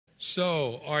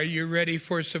So, are you ready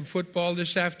for some football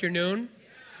this afternoon?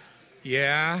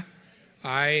 Yeah.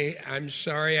 I'm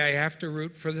sorry I have to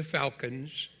root for the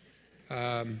Falcons.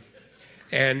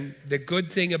 And the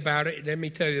good thing about it, let me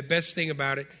tell you, the best thing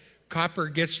about it, Copper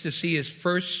gets to see his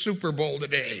first Super Bowl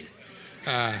today,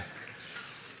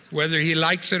 whether he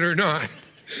likes it or not.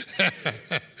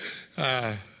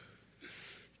 I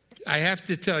have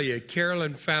to tell you,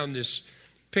 Carolyn found this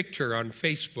picture on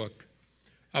Facebook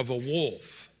of a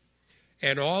wolf.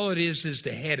 And all it is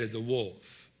the head of the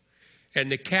wolf.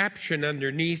 And the caption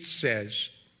underneath says,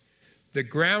 the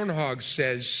groundhog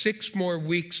says, 6 more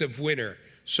weeks of winter,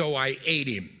 so I ate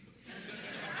him.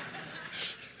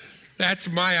 That's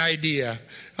my idea.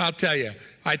 I'll tell you,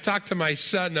 I talked to my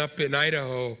son up in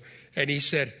Idaho, and he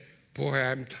said, boy,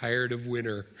 I'm tired of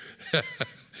winter.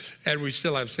 And we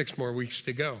still have 6 more weeks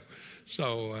to go.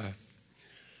 So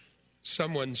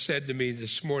someone said to me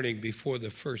this morning before the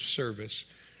first service,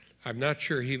 I'm not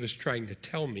sure he was trying to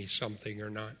tell me something or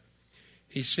not.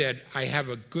 He said, I have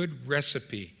a good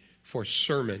recipe for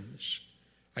sermons.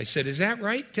 I said, is that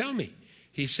right? Tell me.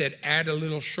 He said, add a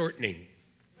little shortening.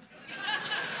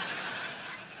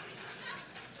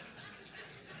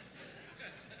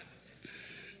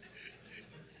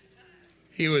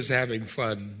 He was having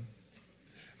fun.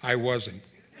 I wasn't.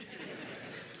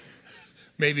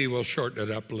 Maybe we'll shorten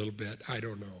it up a little bit. I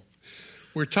don't know.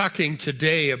 We're talking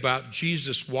today about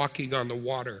Jesus walking on the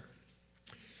water.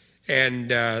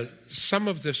 And some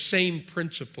of the same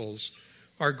principles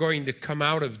are going to come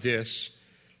out of this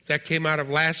that came out of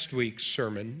last week's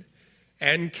sermon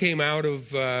and came out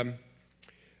of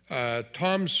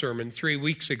Tom's sermon 3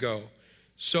 weeks ago.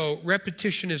 So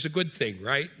repetition is a good thing,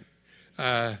 right?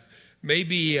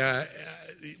 Maybe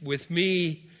with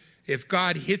me, if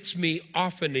God hits me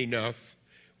often enough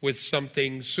with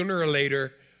something, sooner or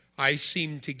later, I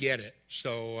seem to get it.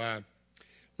 So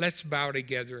let's bow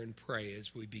together and pray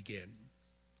as we begin.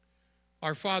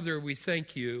 Our Father, we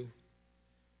thank you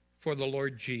for the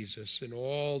Lord Jesus and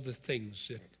all the things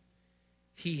that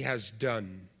he has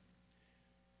done.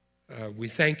 We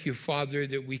thank you, Father,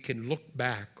 that we can look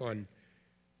back on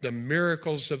the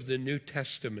miracles of the New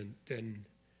Testament, and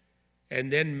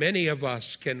then many of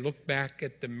us can look back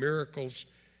at the miracles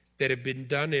that have been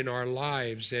done in our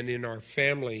lives and in our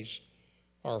families,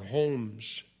 our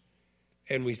homes.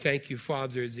 And we thank you,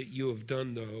 Father, that you have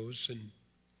done those. And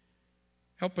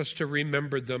help us to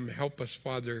remember them. Help us,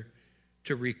 Father,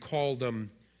 to recall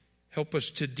them. Help us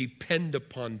to depend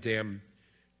upon them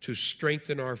to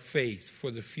strengthen our faith for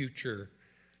the future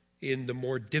in the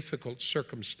more difficult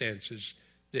circumstances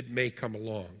that may come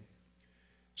along.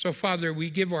 So, Father,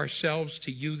 we give ourselves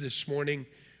to you this morning.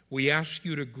 We ask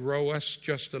you to grow us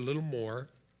just a little more.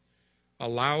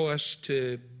 Allow us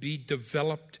to be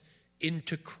developed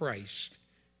into Christ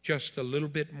just a little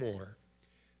bit more,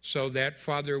 so that,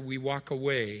 Father, we walk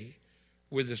away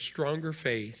with a stronger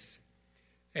faith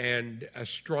and a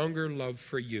stronger love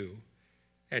for you,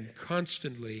 and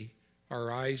constantly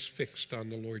our eyes fixed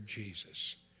on the Lord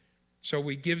Jesus. So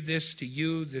we give this to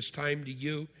you, this time to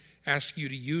you, ask you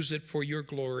to use it for your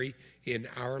glory in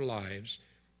our lives,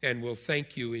 and we'll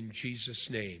thank you in Jesus'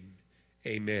 name.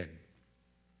 Amen.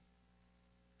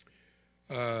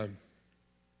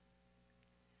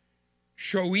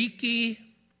 Shoiki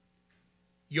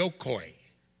Yokoi.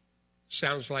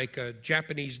 Sounds like a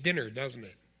Japanese dinner, doesn't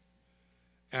it?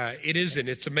 It isn't.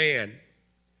 It's a man.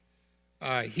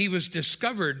 He was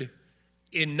discovered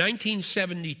in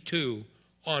 1972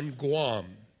 on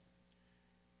Guam.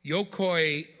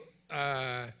 Yokoi,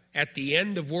 at the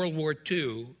end of World War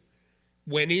II,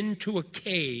 went into a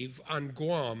cave on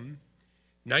Guam,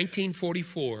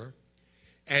 1944,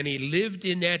 and he lived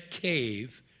in that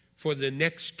cave for the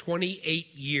next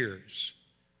 28 years.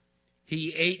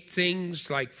 He ate things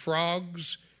like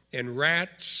frogs and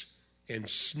rats and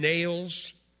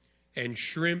snails and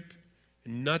shrimp,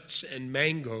 and nuts and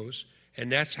mangoes,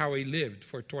 and that's how he lived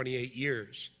for 28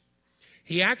 years.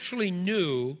 He actually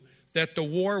knew that the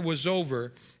war was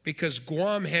over because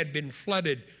Guam had been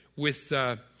flooded with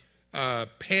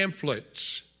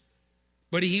pamphlets.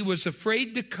 But he was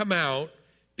afraid to come out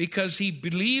because he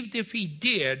believed if he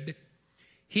did,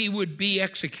 he would be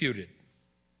executed.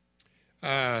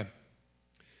 The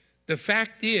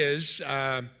fact is,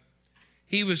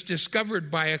 he was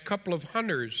discovered by a couple of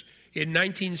hunters in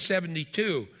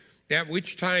 1972, at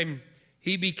which time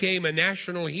he became a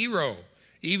national hero,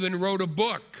 even wrote a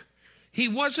book. He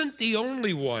wasn't the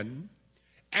only one.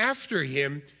 After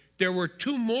him, there were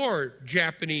 2 more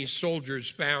Japanese soldiers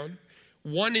found,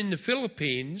 one in the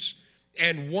Philippines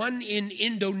and one in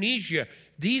Indonesia.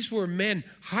 These were men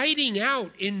hiding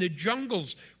out in the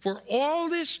jungles for all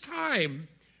this time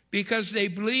because they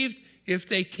believed if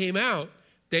they came out,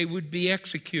 they would be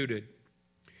executed.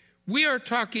 We are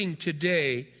talking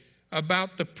today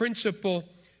about the principle,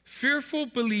 fearful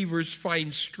believers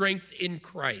find strength in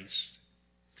Christ.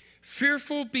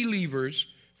 Fearful believers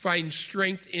find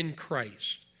strength in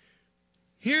Christ.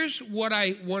 Here's what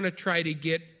I want to try to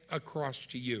get across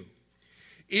to you.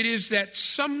 It is that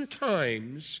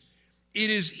sometimes it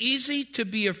is easy to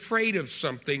be afraid of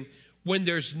something when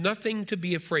there's nothing to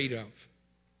be afraid of.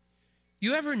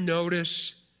 You ever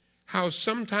notice how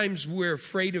sometimes we're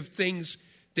afraid of things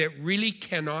that really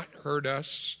cannot hurt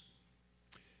us?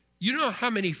 You know how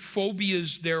many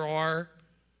phobias there are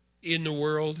in the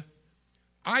world?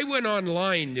 I went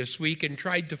online this week and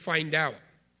tried to find out.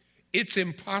 It's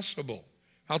impossible.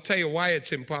 I'll tell you why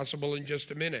it's impossible in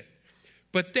just a minute.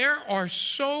 But there are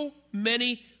so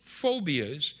many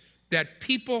phobias that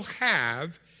people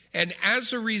have, and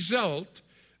as a result,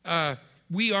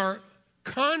 we are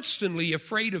constantly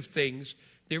afraid of things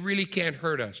that really can't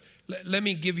hurt us. Let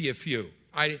me give you a few.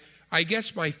 I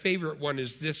guess my favorite one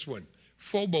is this one,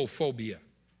 phobophobia.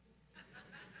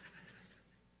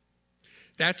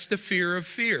 That's the fear of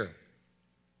fear.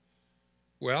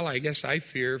 Well, I guess I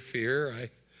fear fear.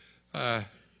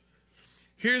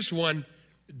 Here's one,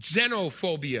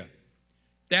 xenophobia.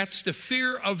 That's the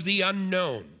fear of the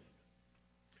unknown.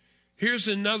 Here's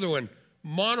another one,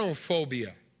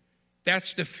 monophobia.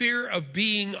 That's the fear of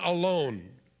being alone.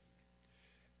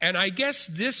 And I guess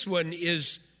this one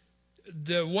is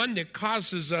the one that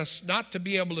causes us not to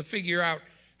be able to figure out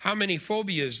how many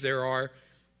phobias there are.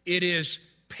 It is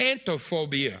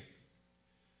pantophobia,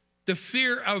 the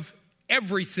fear of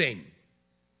everything.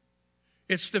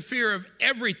 It's the fear of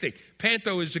everything.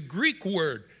 Panto is a Greek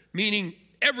word meaning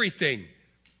everything.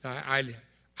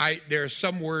 There are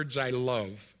some words I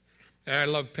love. And I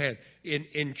love pan.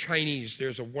 In Chinese,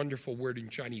 there's a wonderful word in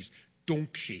Chinese,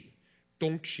 dongxi.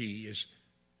 Dongxi is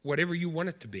whatever you want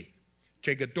it to be.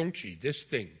 Chega dongxi, this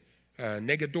thing.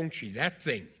 Nega dongxi, that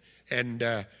thing. And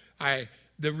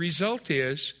the result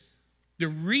is, the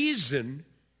reason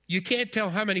you can't tell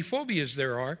how many phobias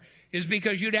there are is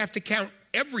because you'd have to count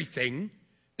everything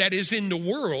that is in the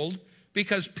world,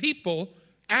 because people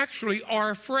actually are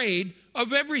afraid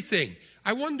of everything.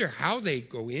 I wonder how they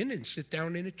go in and sit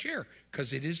down in a chair,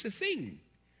 because it is a thing.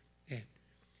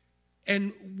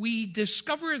 And we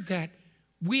discover that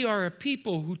we are a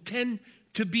people who tend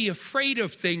to be afraid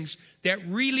of things that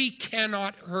really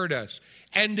cannot hurt us.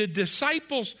 And the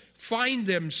disciples find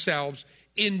themselves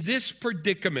in this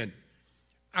predicament.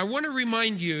 I want to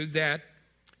remind you that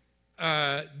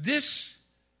this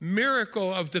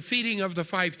miracle of the feeding of the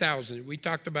 5,000 we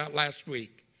talked about last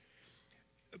week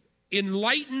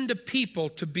enlightened the people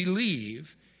to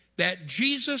believe that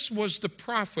Jesus was the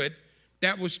prophet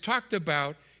that was talked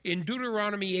about in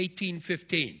Deuteronomy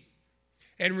 18:15.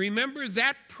 And remember,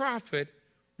 that prophet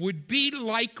would be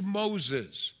like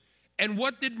Moses. And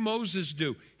what did Moses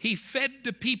do? He fed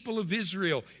the people of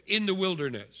Israel in the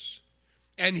wilderness.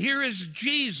 And here is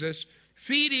Jesus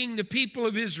feeding the people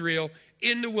of Israel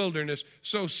in the wilderness.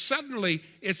 So suddenly,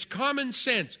 it's common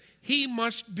sense. He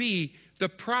must be the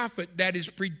prophet that is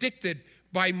predicted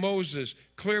by Moses,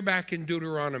 clear back in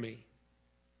Deuteronomy.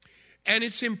 And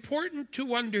it's important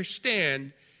to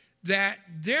understand that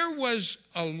there was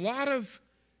a lot of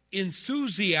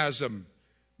enthusiasm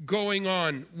going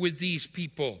on with these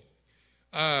people.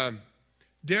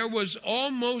 There was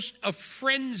almost a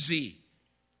frenzy.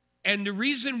 And the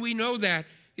reason we know that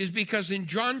is because in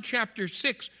John chapter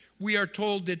 6, we are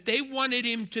told that they wanted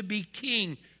him to be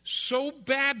king so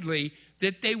badly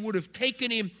that they would have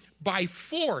taken him by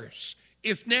force,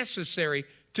 if necessary,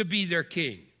 to be their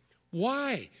king.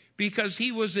 Why? Because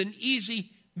he was an easy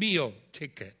meal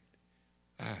ticket.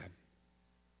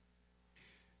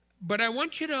 But I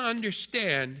want you to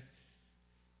understand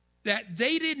that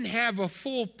they didn't have a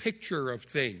full picture of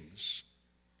things.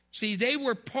 See, they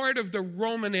were part of the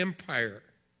Roman Empire,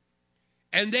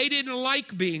 and they didn't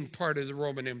like being part of the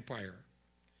Roman Empire.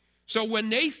 So when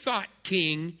they thought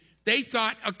king, they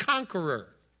thought a conqueror.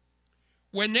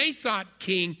 When they thought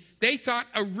king, they thought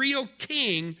a real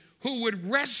king who would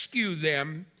rescue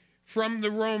them from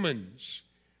the Romans.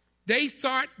 They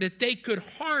thought that they could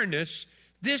harness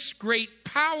this great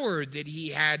power that he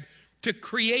had to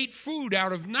create food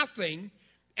out of nothing,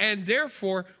 and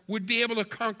therefore would be able to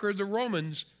conquer the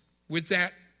Romans with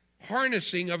that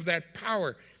harnessing of that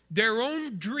power. Their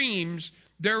own dreams,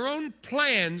 their own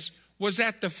plans was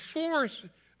at the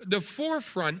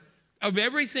forefront of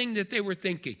everything that they were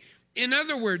thinking. In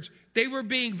other words, they were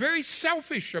being very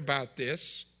selfish about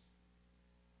this,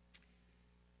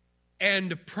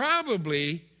 and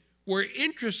probably were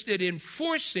interested in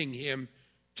forcing him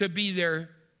to be their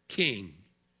king.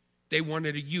 They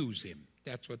wanted to use him.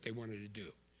 That's what they wanted to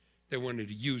do. They wanted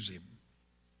to use him.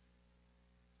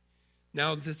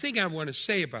 Now, the thing I want to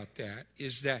say about that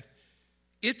is that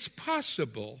it's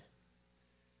possible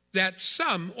that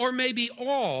some, or maybe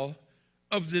all,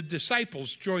 of the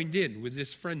disciples joined in with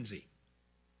this frenzy.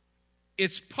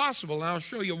 It's possible, and I'll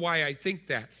show you why I think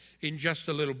that in just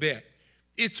a little bit.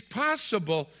 It's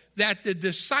possible that the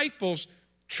disciples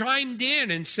chimed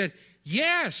in and said,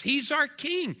 yes, he's our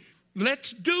king.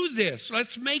 Let's do this.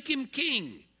 Let's make him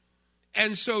king.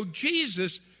 And so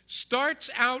Jesus starts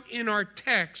out in our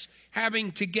text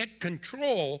having to get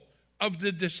control of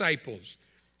the disciples.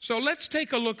 So let's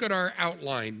take a look at our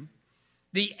outline.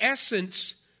 The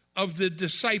essence of the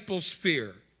disciples'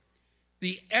 fear.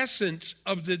 The essence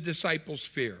of the disciples'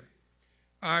 fear.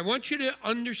 I want you to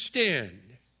understand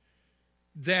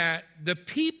that the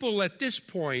people at this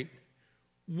point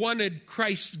wanted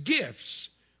Christ's gifts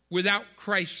without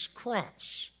Christ's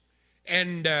cross.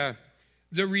 And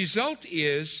the result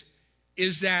is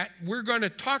that we're going to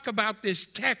talk about this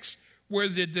text where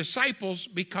the disciples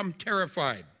become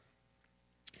terrified.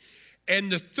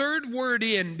 And the third word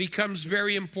in becomes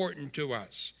very important to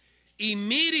us.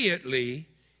 Immediately,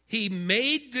 he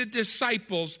made the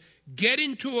disciples get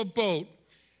into a boat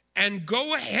and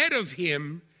go ahead of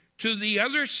him to the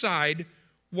other side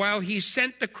while he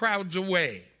sent the crowds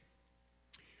away.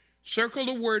 Circle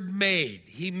the word made.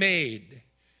 He made.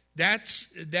 That's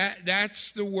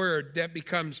the word that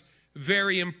becomes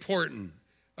very important.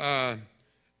 It's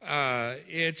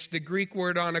the Greek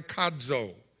word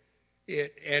anakadzo.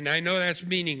 And I know that's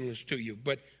meaningless to you,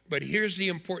 but here's the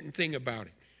important thing about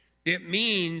it. It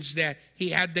means that he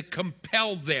had to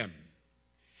compel them.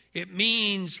 It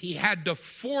means he had to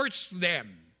force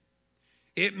them.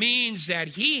 It means that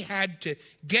he had to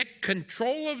get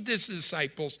control of the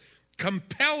disciples,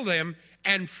 compel them,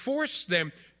 and force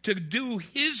them to do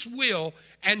his will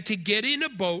and to get in a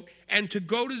boat and to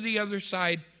go to the other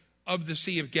side of the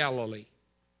Sea of Galilee.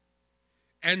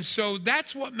 And so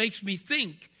that's what makes me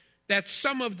think that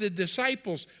some of the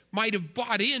disciples might have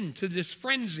bought into this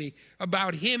frenzy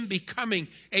about him becoming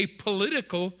a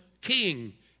political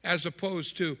king as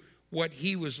opposed to what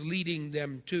he was leading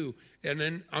them to, and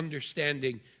then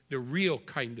understanding the real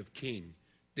kind of king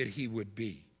that he would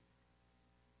be.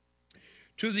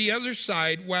 To the other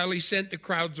side, while he sent the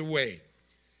crowds away.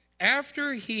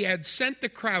 After he had sent the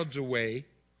crowds away,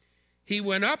 he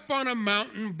went up on a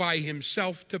mountain by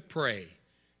himself to pray.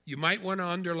 You might want to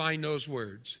underline those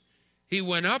words. He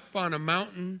went up on a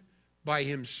mountain by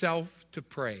himself to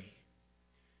pray.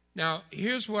 Now,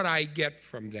 here's what I get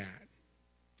from that.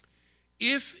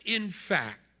 If, in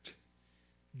fact,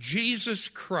 Jesus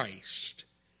Christ,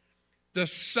 the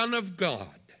Son of God,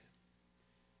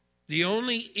 the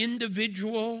only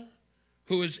individual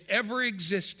who has ever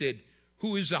existed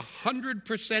who is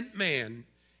 100% man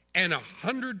and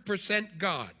 100%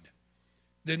 God,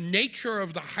 the nature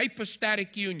of the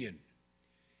hypostatic union,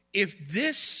 if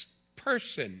this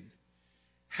person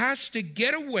has to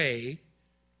get away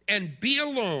and be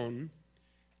alone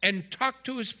and talk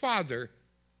to his Father,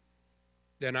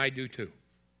 then I do too.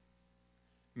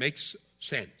 Makes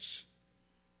sense.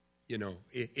 You know,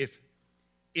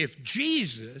 if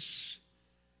Jesus,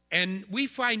 and we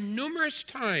find numerous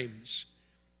times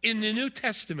in the New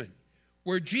Testament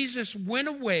where Jesus went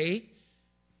away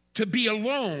to be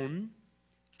alone,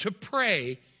 to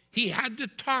pray, he had to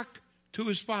talk to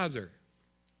his Father.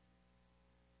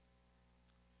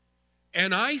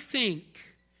 And I think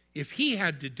if he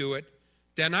had to do it,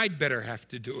 then I'd better have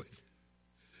to do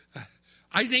it.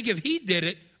 I think if he did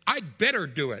it, I'd better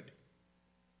do it.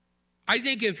 I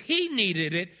think if he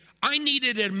needed it, I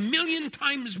needed it 1,000,000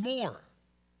 times more.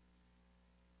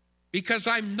 Because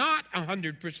I'm not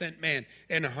 100% man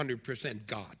and 100%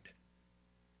 God.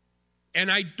 And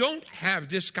I don't have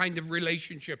this kind of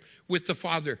relationship with the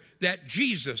Father that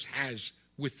Jesus has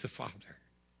with the Father.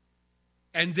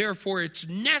 And therefore, it's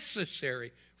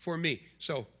necessary for me.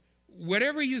 So,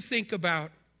 whatever you think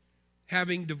about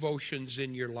having devotions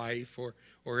in your life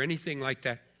or anything like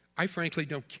that, I frankly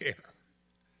don't care.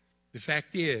 The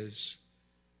fact is,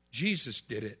 Jesus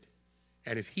did it.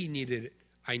 And if he needed it,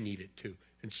 I need it too.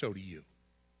 And so do you.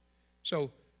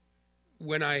 So,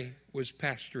 when I was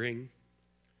pastoring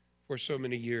for so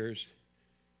many years,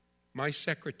 my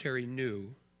secretary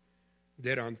knew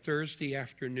that on Thursday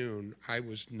afternoon I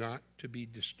was not to be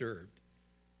disturbed.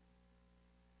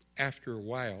 After a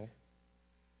while,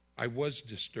 I was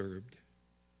disturbed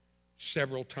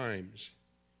several times.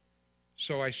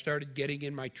 So I started getting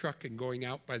in my truck and going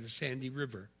out by the Sandy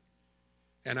River.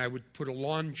 And I would put a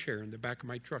lawn chair in the back of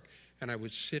my truck, and I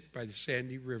would sit by the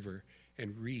Sandy River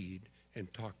and read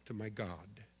and talk to my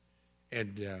God.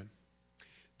 And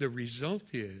the result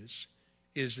is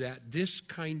that this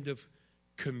kind of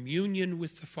communion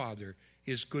with the Father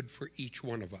is good for each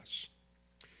one of us.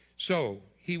 So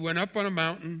he went up on a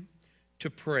mountain to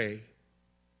pray.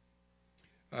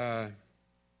 And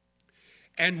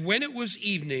when it was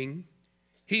evening,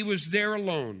 he was there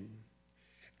alone.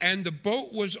 And the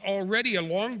boat was already a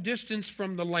long distance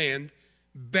from the land,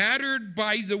 battered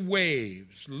by the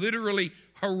waves, literally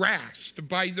harassed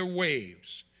by the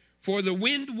waves. For the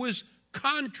wind was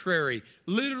contrary,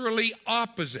 literally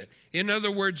opposite. In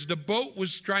other words, the boat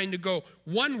was trying to go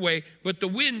one way, but the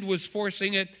wind was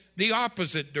forcing it the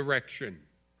opposite direction.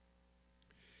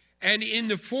 And in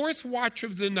the fourth watch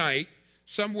of the night,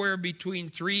 somewhere between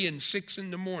 3 and 6 in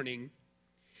the morning,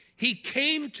 he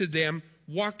came to them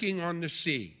walking on the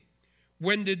sea.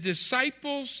 When the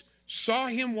disciples saw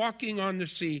him walking on the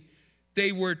sea,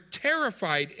 they were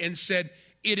terrified and said,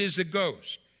 "It is a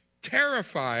ghost."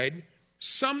 Terrified,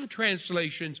 some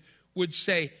translations would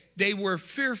say they were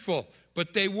fearful,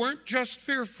 but they weren't just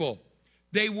fearful.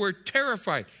 They were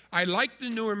terrified. I like the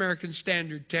New American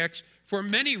Standard text for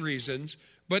many reasons,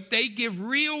 but they give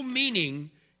real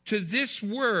meaning to this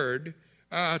word,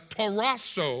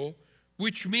 tarasso,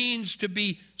 which means to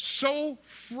be so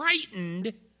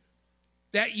frightened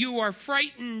that you are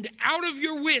frightened out of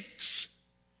your wits.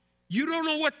 You don't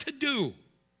know what to do.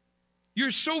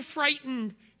 You're so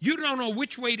frightened, you don't know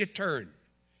which way to turn.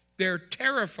 They're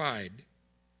terrified.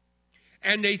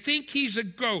 And they think he's a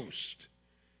ghost.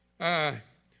 The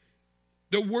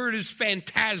word is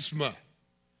phantasma.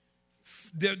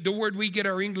 The word we get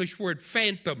our English word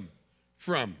phantom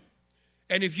from.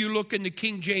 And if you look in the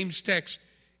King James text,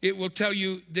 it will tell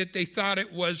you that they thought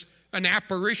it was an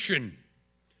apparition,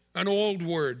 an old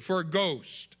word for a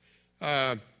ghost.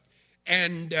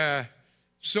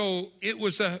 So it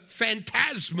was a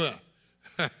phantasma.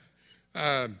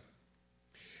 And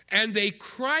they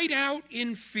cried out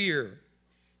in fear.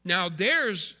 Now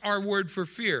there's our word for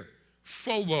fear,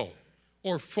 phobo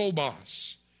or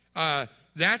phobos.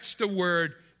 That's the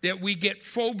word that we get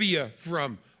phobia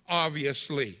from,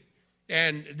 obviously.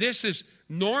 And this is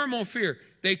normal fear.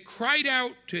 They cried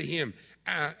out to him,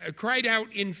 cried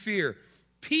out in fear.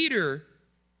 Peter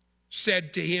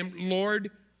said to him, "Lord,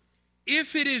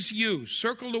 if it is you,"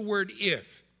 circle the word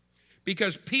if,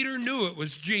 because Peter knew it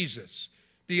was Jesus.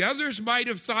 The others might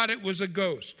have thought it was a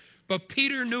ghost, but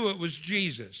Peter knew it was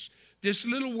Jesus. This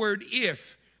little word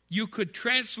if, you could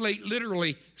translate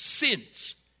literally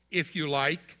since, if you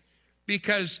like,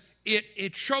 because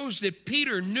it shows that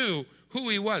Peter knew who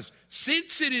he was.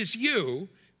 Since it is you,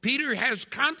 Peter has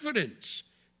confidence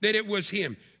that it was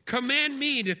him. "Command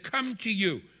me to come to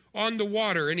you on the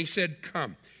water." And he said,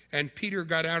 "Come." And Peter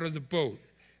got out of the boat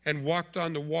and walked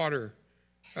on the water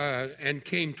and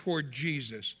came toward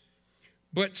Jesus.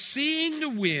 But seeing the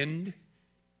wind,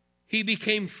 he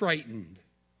became frightened.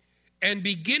 And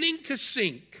beginning to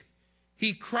sink,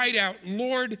 he cried out,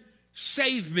 "Lord,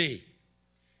 save me."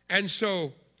 And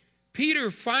so Peter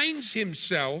finds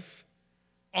himself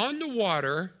on the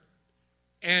water,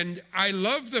 and I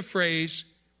love the phrase,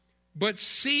 "But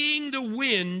seeing the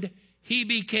wind, he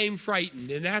became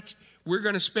frightened." And we're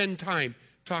going to spend time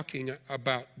talking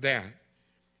about that.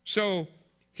 So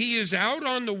he is out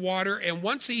on the water, and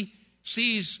once he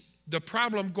sees the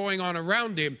problem going on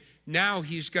around him, now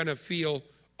he's going to feel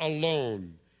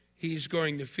alone. He's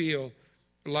going to feel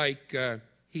like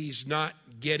he's not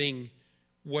getting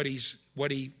what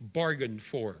he bargained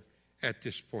for at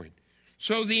this point.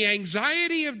 So the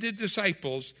anxiety of the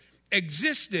disciples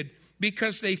existed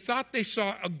because they thought they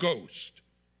saw a ghost.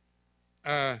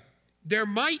 There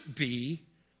might be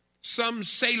some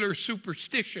sailor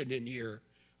superstition in here.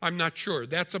 I'm not sure.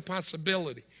 That's a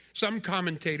possibility. Some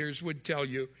commentators would tell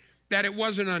you that it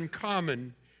wasn't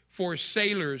uncommon for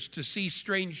sailors to see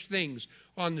strange things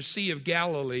on the Sea of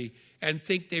Galilee and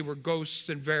think they were ghosts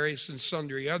and various and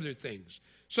sundry other things.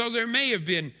 So there may have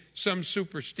been some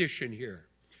superstition here.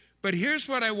 But here's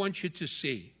what I want you to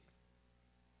see.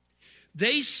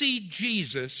 They see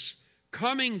Jesus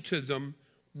coming to them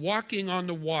walking on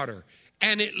the water.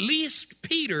 And at least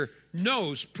Peter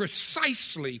knows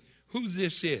precisely who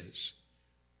this is.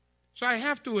 So I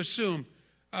have to assume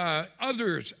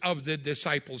others of the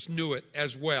disciples knew it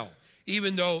as well,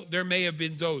 even though there may have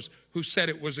been those who said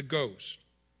it was a ghost.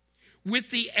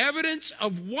 With the evidence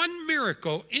of one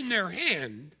miracle in their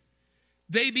hand,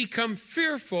 they become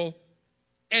fearful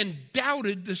and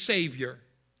doubted the Savior.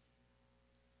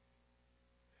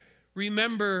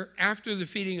 Remember, after the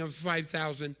feeding of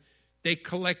 5,000, they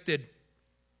collected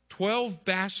 12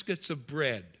 baskets of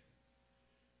bread.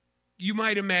 You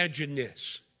might imagine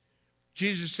this.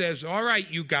 Jesus says, all right,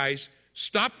 you guys,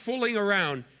 stop fooling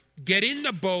around. Get in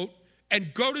the boat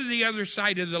and go to the other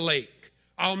side of the lake.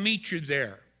 I'll meet you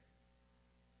there.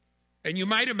 And you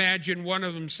might imagine one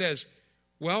of them says,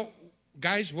 well,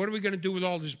 guys, what are we going to do with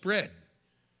all this bread?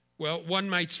 Well, one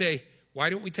might say,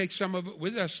 why don't we take some of it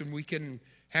with us and we can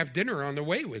have dinner on the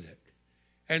way with it?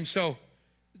 And so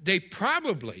they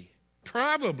probably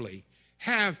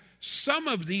have some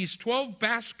of these 12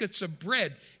 baskets of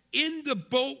bread in the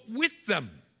boat with them.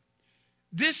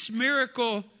 This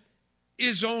miracle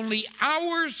is only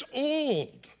hours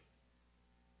old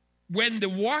when the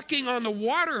walking on the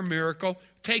water miracle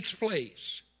takes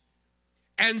place.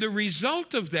 And the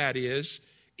result of that is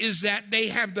that they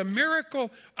have the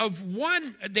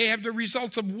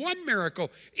results of one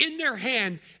miracle in their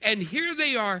hand, and here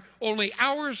they are only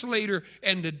hours later,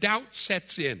 and the doubt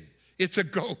sets in. It's a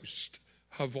ghost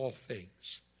of all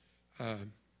things.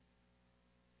 And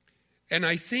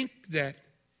I think that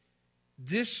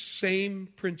this same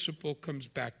principle comes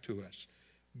back to us.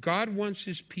 God wants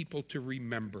his people to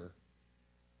remember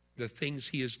the things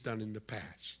he has done in the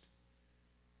past.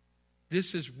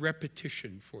 This is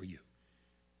repetition for you.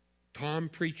 Tom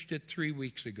preached it 3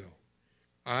 weeks ago.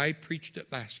 I preached it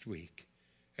last week.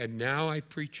 And now I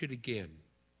preach it again.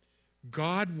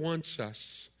 God wants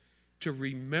us to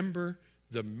remember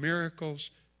the miracles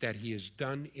that he has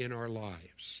done in our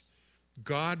lives.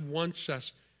 God wants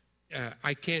us,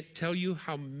 I can't tell you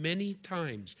how many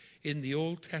times in the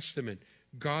Old Testament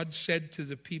God said to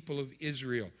the people of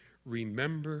Israel,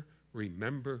 remember,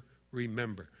 remember,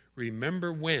 remember.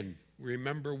 Remember when.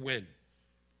 Remember when.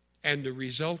 And the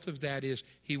result of that is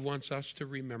he wants us to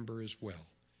remember as well.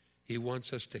 He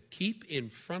wants us to keep in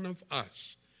front of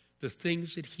us the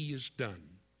things that he has done.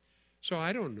 So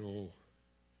I don't know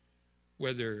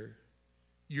whether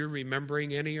you're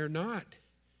remembering any or not.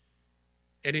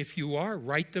 And if you are,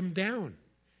 write them down.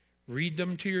 Read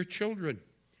them to your children.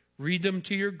 Read them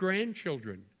to your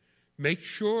grandchildren. Make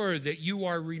sure that you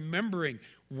are remembering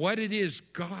what it is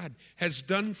God has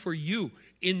done for you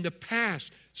in the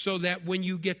past, so that when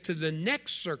you get to the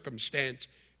next circumstance,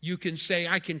 you can say,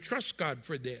 I can trust God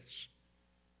for this.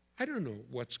 I don't know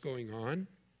what's going on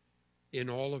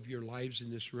in all of your lives in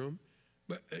this room,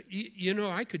 but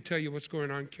I could tell you what's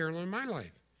going on, Carolyn, in my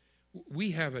life.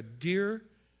 We have a dear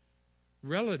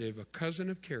relative, a cousin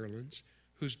of Carolyn's,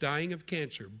 who's dying of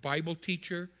cancer. Bible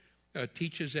teacher,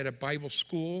 teaches at a Bible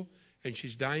school, and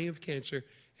she's dying of cancer.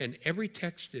 And every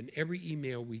text and every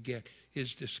email we get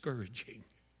is discouraging.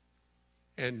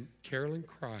 And Carolyn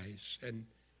cries.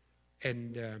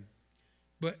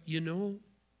 But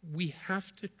we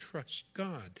have to trust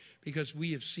God, because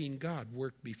we have seen God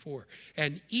work before.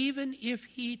 And even if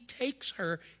he takes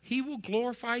her, he will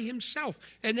glorify himself.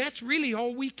 And that's really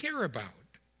all we care about.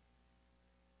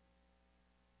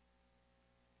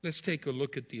 Let's take a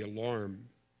look at the alarm.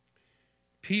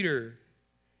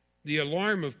 The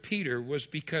alarm of Peter was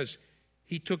because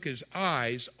he took his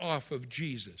eyes off of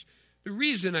Jesus. The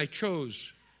reason I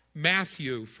chose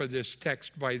Matthew for this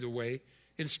text, by the way,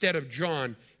 instead of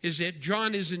John, is that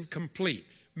John isn't complete.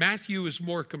 Matthew is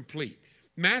more complete.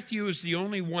 Matthew is the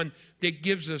only one that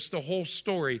gives us the whole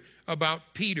story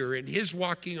about Peter and his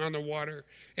walking on the water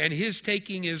and his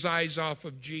taking his eyes off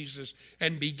of Jesus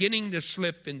and beginning to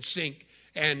slip and sink,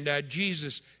 and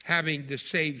Jesus having to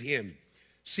save him.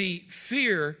 See,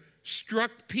 fear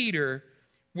struck Peter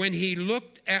when he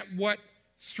looked at what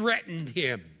threatened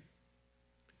him.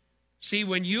 See,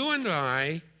 when you and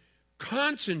I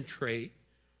concentrate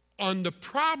on the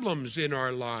problems in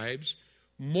our lives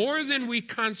more than we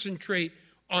concentrate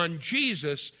on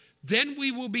Jesus, then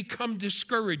we will become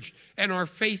discouraged and our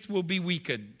faith will be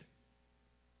weakened.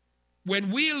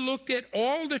 When we look at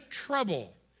all the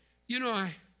trouble,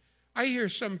 I hear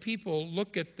some people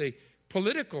look at the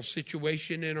political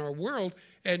situation in our world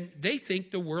and they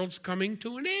think the world's coming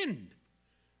to an end.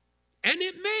 And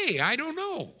it may, I don't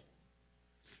know.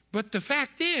 But the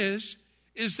fact is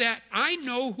that I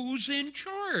know who's in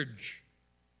charge.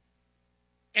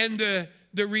 And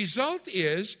the result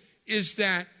is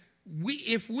that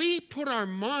if we put our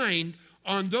mind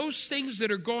on those things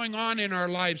that are going on in our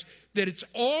lives, that it's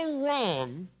all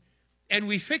wrong, and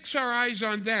we fix our eyes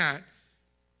on that,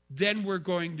 then we're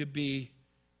going to be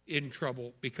in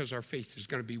trouble, because our faith is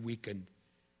going to be weakened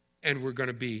and we're going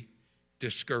to be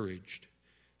discouraged.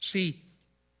 See,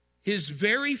 his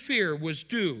very fear was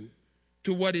due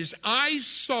to what his eyes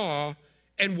saw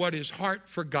and what his heart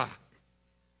forgot.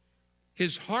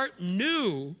 His heart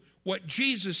knew what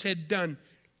Jesus had done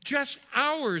just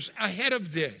hours ahead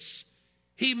of this.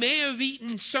 He may have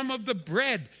eaten some of the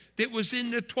bread that was in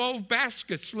the 12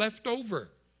 baskets left over.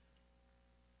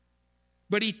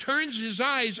 but he turns his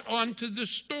eyes onto the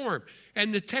storm.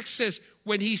 And the text says,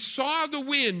 when he saw the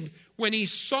wind, when he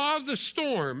saw the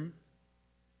storm,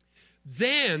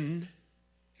 then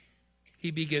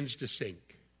he begins to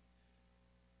sink.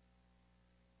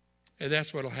 And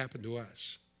that's what will happen to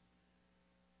us.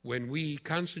 When we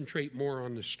concentrate more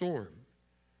on the storm,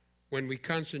 when we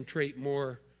concentrate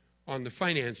more on the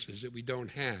finances that we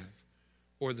don't have,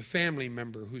 or the family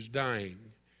member who's dying,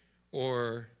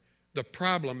 or the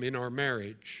problem in our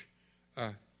marriage,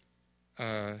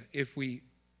 if we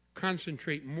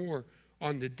concentrate more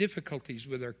on the difficulties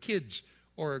with our kids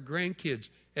or our grandkids,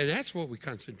 and that's what we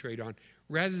concentrate on,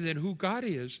 rather than who God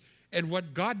is and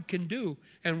what God can do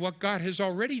and what God has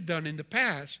already done in the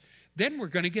past, then we're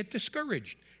going to get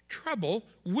discouraged. Trouble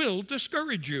will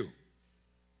discourage you.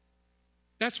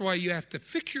 That's why you have to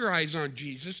fix your eyes on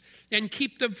Jesus and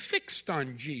keep them fixed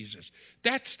on Jesus.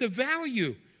 That's the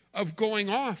value of going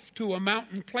off to a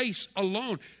mountain place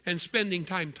alone and spending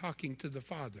time talking to the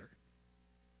Father.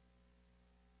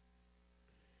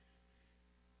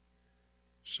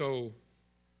 So,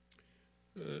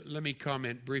 let me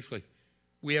comment briefly.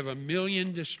 We have 1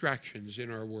 million distractions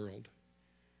in our world.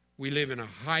 We live in a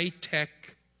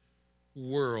high-tech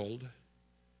world.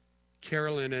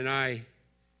 Carolyn and I,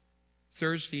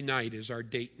 Thursday night is our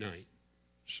date night.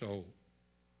 So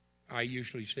I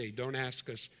usually say, don't ask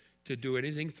us to do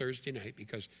anything Thursday night,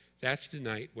 because that's the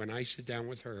night when I sit down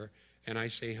with her and I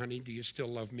say, honey, do you still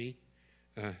love me?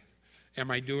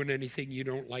 Am I doing anything you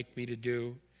don't like me to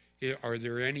do? Are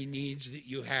there any needs that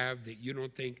you have that you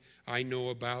don't think I know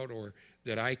about or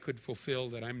that I could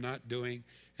fulfill that I'm not doing?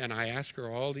 And I ask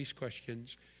her all these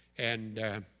questions. And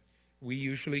we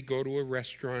usually go to a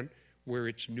restaurant where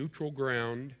it's neutral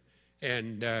ground.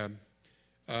 And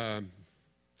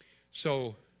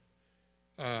so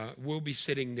we'll be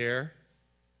sitting there,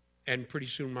 and pretty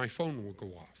soon my phone will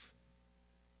go off.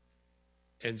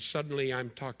 And suddenly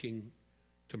I'm talking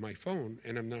to my phone,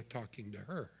 and I'm not talking to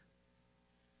her.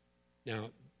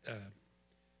 Now,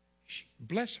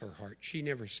 bless her heart, she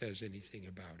never says anything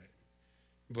about it.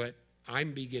 But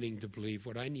I'm beginning to believe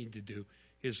what I need to do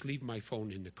is leave my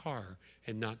phone in the car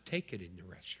and not take it in the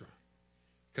restaurant.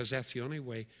 Because that's the only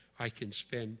way I can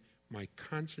spend my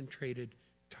concentrated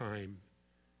time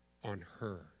on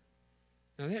her.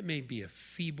 Now, that may be a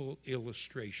feeble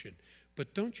illustration,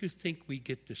 but don't you think we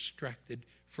get distracted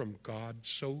from God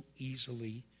so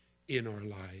easily in our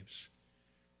lives?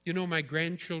 You know, my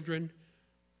grandchildren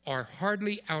are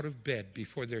hardly out of bed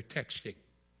before they're texting.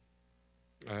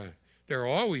 They're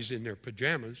always in their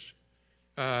pajamas.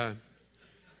 I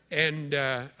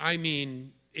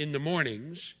mean, in the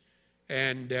mornings.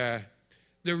 And the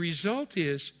result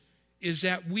is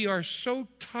that we are so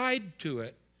tied to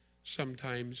it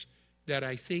sometimes that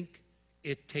I think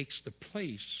it takes the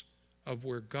place of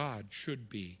where God should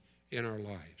be in our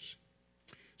lives.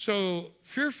 So,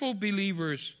 fearful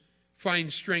believers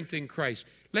find strength in Christ.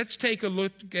 Let's take a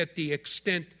look at the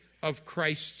extent of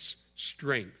Christ's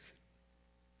strength.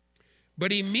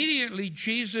 But immediately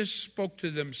Jesus spoke to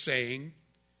them, saying,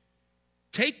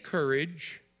 "Take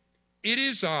courage, it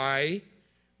is I,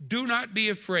 do not be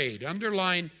afraid."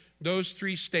 Underline those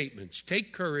three statements.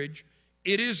 Take courage,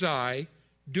 it is I,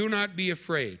 do not be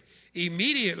afraid.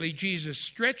 Immediately Jesus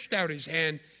stretched out his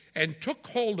hand and took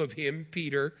hold of him,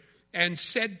 Peter, and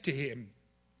said to him,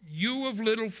 "You of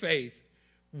little faith,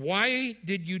 why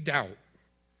did you doubt?"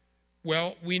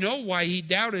 Well, we know why he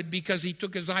doubted, because he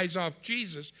took his eyes off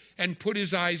Jesus and put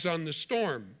his eyes on the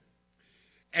storm.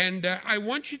 And I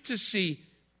want you to see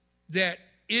that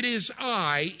 "it is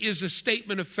I" is a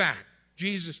statement of fact.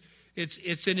 Jesus,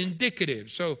 it's an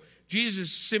indicative. So Jesus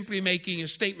is simply making a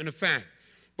statement of fact.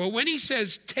 But when he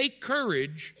says, "Take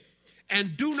courage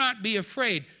and do not be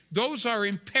afraid," those are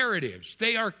imperatives.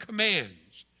 They are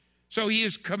commands. So he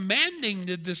is commanding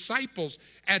the disciples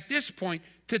at this point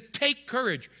to take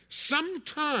courage.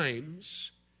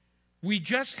 Sometimes we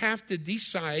just have to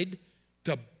decide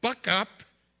to buck up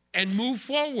and move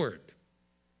forward.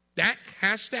 That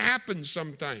has to happen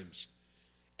sometimes.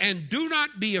 And do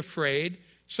not be afraid.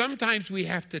 Sometimes we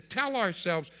have to tell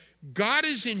ourselves, God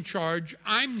is in charge,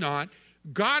 I'm not.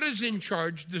 God is in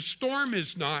charge, the storm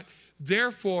is not.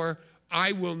 Therefore,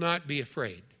 I will not be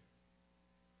afraid.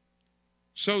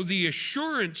 So the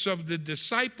assurance of the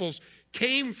disciples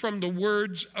came from the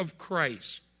words of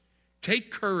Christ.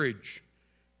 Take courage.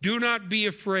 Do not be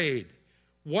afraid.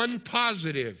 One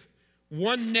positive,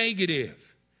 one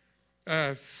negative.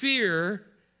 Fear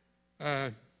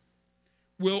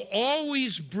will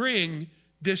always bring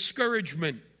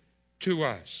discouragement to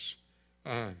us.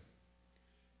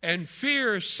 And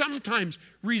fear sometimes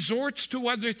resorts to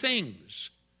other things.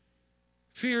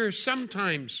 Fear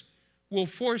sometimes will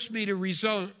force me to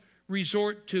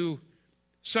resort to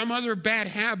some other bad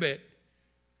habit.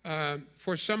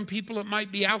 For some people, it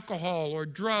might be alcohol or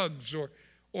drugs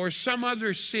or some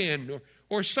other sin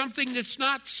or something that's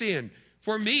not sin.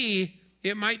 For me,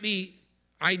 it might be,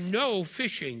 I know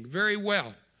fishing very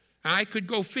well. I could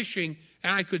go fishing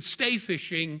and I could stay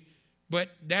fishing, but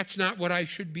that's not what I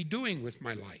should be doing with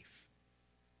my life.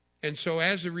 And so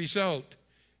as a result,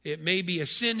 it may be a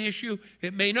sin issue,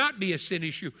 it may not be a sin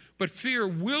issue, but fear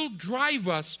will drive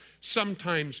us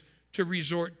sometimes to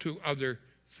resort to other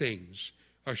things.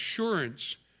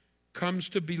 Assurance comes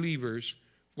to believers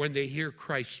when they hear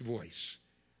Christ's voice.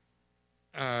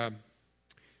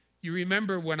 You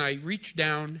remember when I reached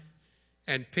down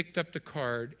and picked up the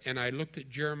card and I looked at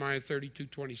Jeremiah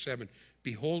 32:27.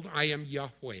 Behold, I am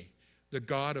Yahweh, the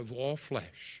God of all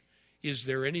flesh. Is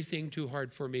there anything too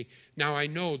hard for me? Now I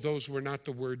know those were not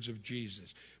the words of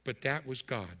Jesus, but that was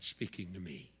God speaking to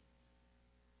me.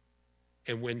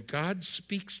 And when God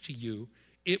speaks to you,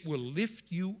 it will lift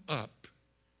you up.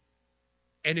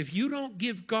 And if you don't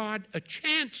give God a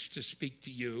chance to speak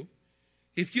to you,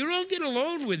 if you don't get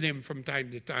alone with him from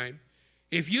time to time,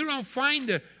 if you don't find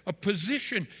a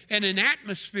position and an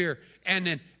atmosphere and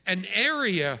an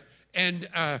area and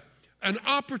an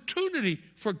opportunity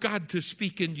for God to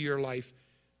speak into your life,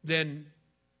 then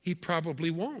he probably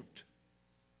won't.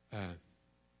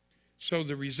 So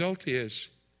the result is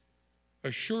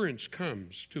assurance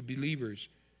comes to believers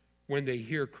when they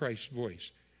hear Christ's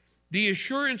voice. The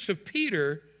assurance of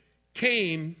Peter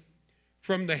came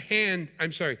from the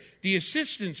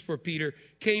assistance for Peter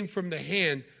came from the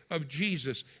hand of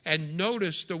Jesus. And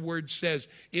notice the word says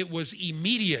it was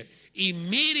immediate.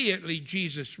 Immediately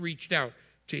Jesus reached out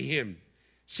to him.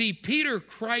 See, Peter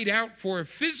cried out for a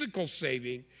physical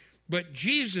saving, but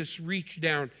Jesus reached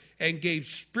down and gave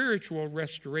spiritual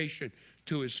restoration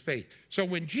to his faith. So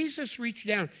when Jesus reached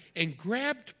down and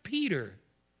grabbed Peter,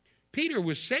 Peter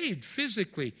was saved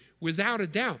physically without a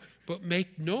doubt. But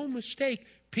make no mistake,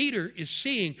 Peter is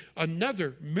seeing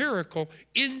another miracle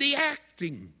in the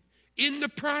acting, in the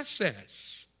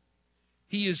process.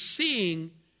 He is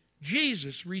seeing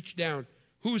Jesus reach down,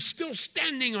 who's still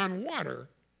standing on water,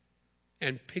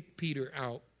 and pick Peter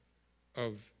out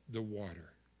of the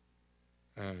water.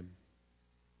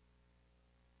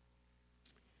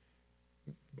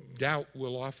 Doubt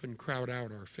will often crowd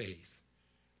out our faith.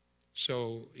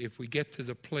 So if we get to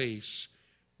the place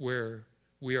where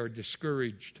we are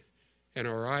discouraged and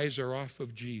our eyes are off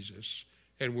of Jesus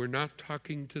and we're not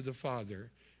talking to the Father,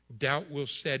 doubt will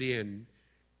set in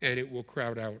and it will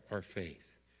crowd out our faith.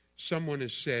 Someone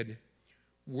has said,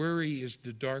 worry is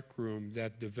the dark room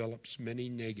that develops many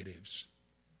negatives.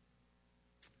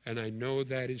 And I know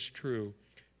that is true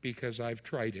because I've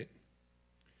tried it.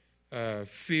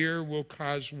 Fear will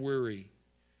cause worry.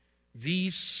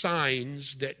 These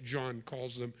signs that John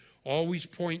calls them always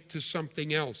point to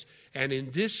something else. And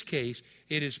in this case,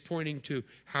 it is pointing to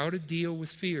how to deal with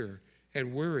fear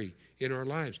and worry in our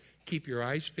lives. Keep your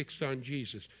eyes fixed on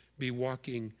Jesus. Be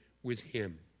walking with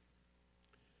him.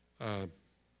 I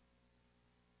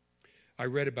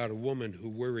read about a woman who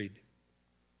worried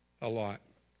a lot.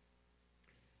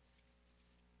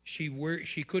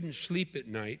 She couldn't sleep at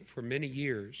night for many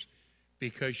years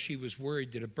because she was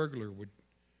worried that a burglar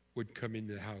would come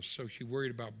into the house. So she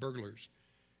worried about burglars.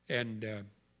 And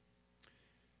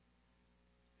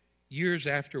years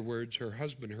afterwards, her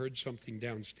husband heard something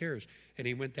downstairs, and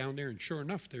he went down there, and sure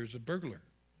enough, there's a burglar.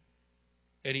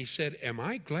 And he said, "Am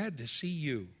I glad to see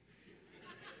you?"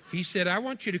 He said, "I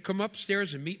want you to come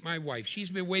upstairs and meet my wife. She's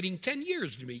been waiting 10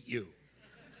 years to meet you."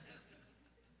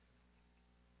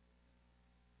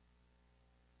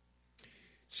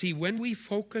 See, when we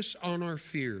focus on our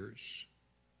fears,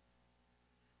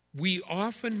 we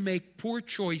often make poor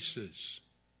choices.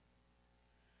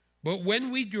 But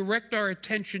when we direct our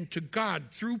attention to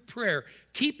God through prayer,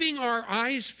 keeping our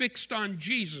eyes fixed on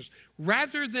Jesus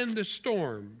rather than the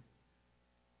storm,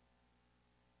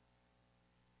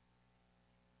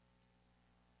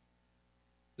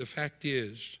 the fact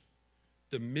is,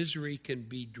 the misery can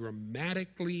be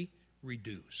dramatically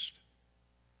reduced.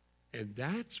 And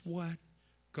that's what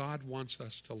God wants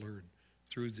us to learn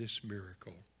through this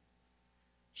miracle.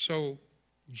 So,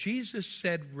 Jesus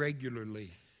said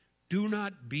regularly, do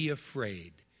not be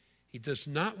afraid. He does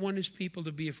not want his people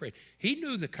to be afraid. He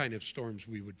knew the kind of storms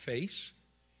we would face.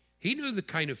 He knew the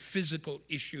kind of physical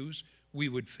issues we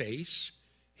would face.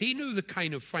 He knew the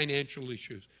kind of financial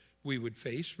issues we would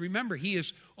face. Remember, he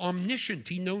is omniscient.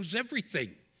 He knows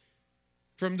everything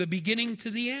from the beginning to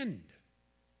the end.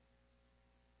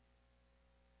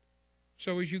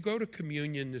 So as you go to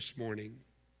communion this morning,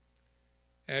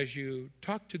 as you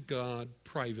talk to God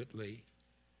privately,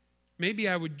 maybe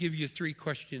I would give you 3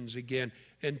 questions again,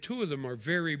 and 2 of them are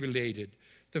very related.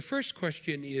 The first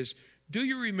question is, do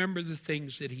you remember the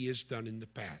things that he has done in the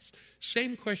past?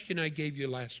 Same question I gave you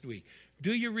last week.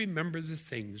 Do you remember the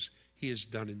things he has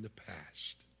done in the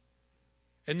past?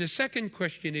 And the second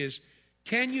question is,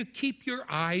 can you keep your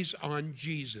eyes on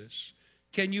Jesus?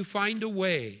 Can you find a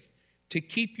way to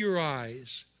keep your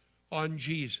eyes on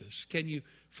Jesus? Can you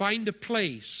find a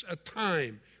place, a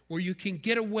time where you can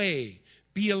get away,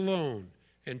 be alone,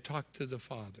 and talk to the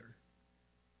Father?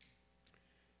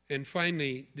 And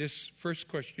finally, this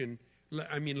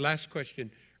last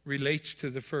question relates to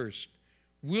the first.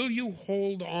 Will you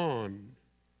hold on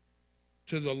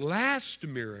to the last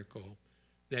miracle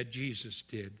that Jesus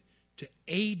did to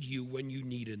aid you when you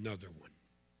need another one?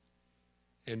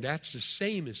 And that's the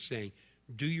same as saying,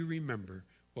 do you remember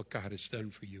what God has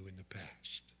done for you in the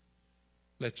past?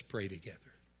 Let's pray together.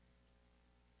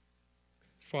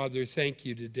 Father, thank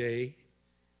you today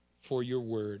for your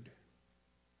word.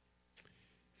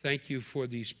 Thank you for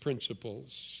these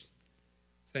principles.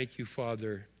 Thank you,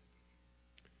 Father,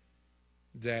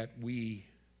 that we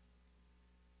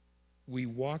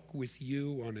walk with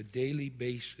you on a daily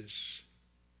basis.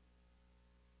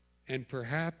 And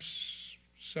perhaps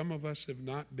some of us have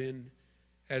not been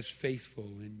as faithful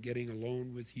in getting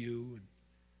alone with you and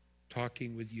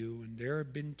talking with you. And there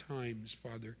have been times,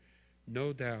 Father,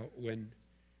 no doubt, when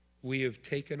we have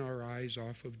taken our eyes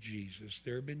off of Jesus.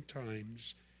 There have been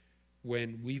times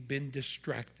when we've been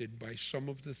distracted by some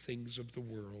of the things of the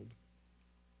world.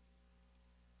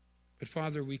 But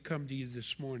Father, we come to you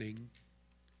this morning,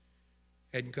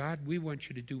 and God, we want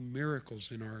you to do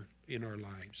miracles in our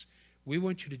lives. We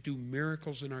want you to do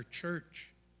miracles in our church.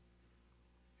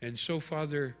 And so,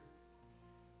 Father,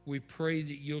 we pray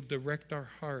that you'll direct our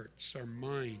hearts, our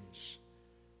minds,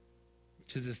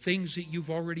 to the things that you've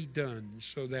already done,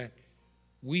 so that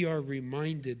we are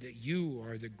reminded that you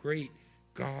are the great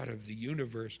God of the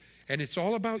universe. And it's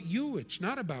all about you. It's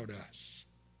not about us.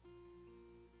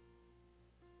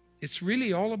 It's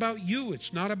really all about you.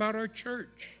 It's not about our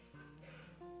church.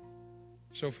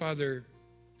 So, Father,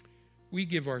 we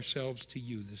give ourselves to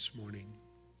you this morning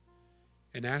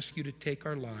and ask you to take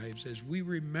our lives as we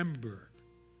remember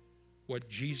what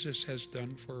Jesus has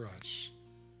done for us.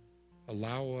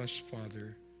 Allow us,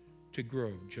 Father, to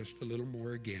grow just a little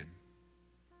more again,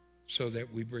 so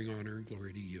that we bring honor and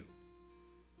glory to you.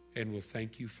 And we'll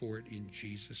thank you for it in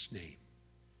Jesus' name.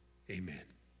 Amen.